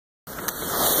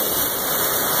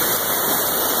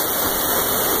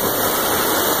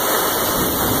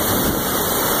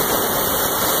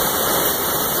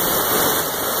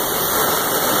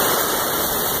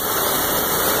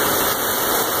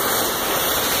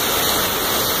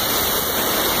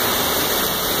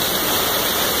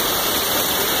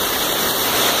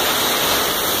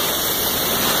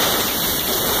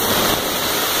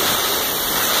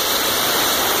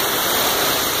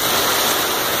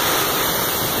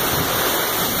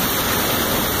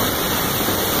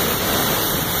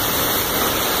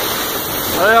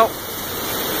Well,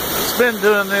 it's been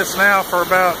doing this now for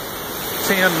about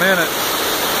 10 minutes.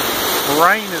 The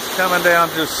rain is coming down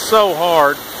just so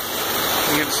hard.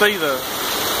 You can see the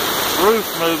roof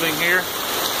moving here.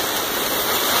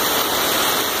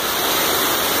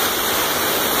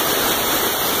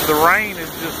 The rain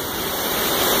is just,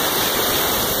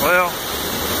 well,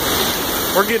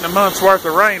 we're getting a month's worth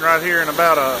of rain right here in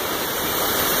about an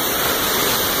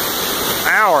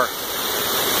hour.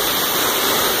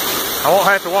 I won't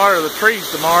have to water the trees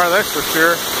tomorrow, that's for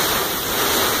sure.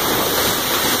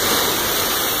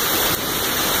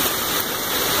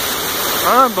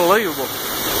 Unbelievable.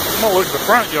 I'm gonna look at the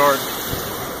front yard.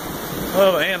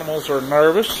 Well, the animals are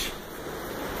nervous.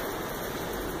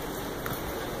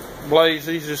 Blaze,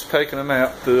 he's just taking a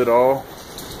nap through it all.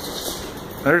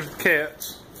 There's the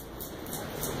cats.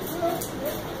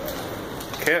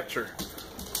 Cats are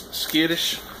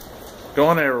skittish,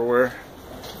 going everywhere.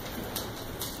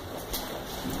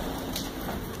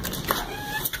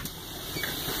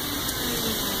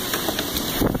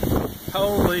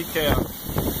 Holy cow.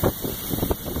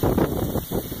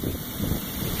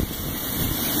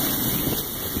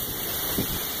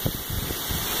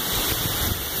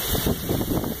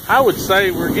 I would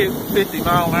say we're getting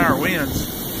 50-mile-an-hour winds.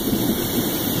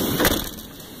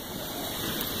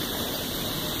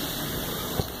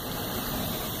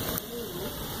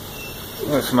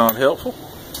 That's not helpful.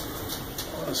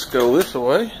 Let's go this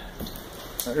way.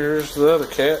 There's the other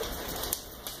cat.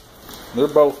 They're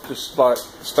both just like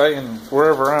staying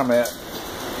wherever I'm at.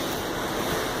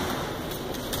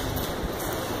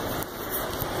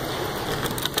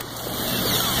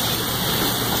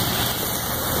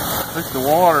 Look at the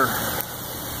water.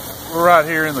 We're right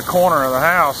here in the corner of the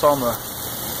house on the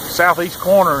southeast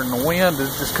corner, and the wind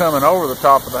is just coming over the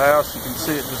top of the house. You can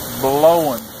see it just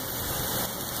blowing.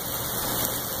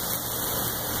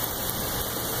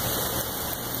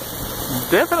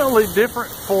 Definitely different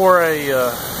for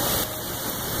a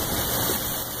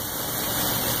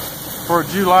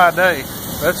July day,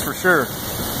 that's for sure.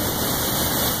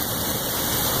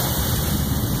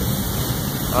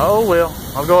 Oh well,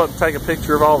 I'll go up and take a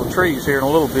picture of all the trees here in a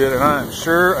little bit, and I am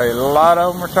sure a lot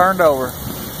of them are turned over.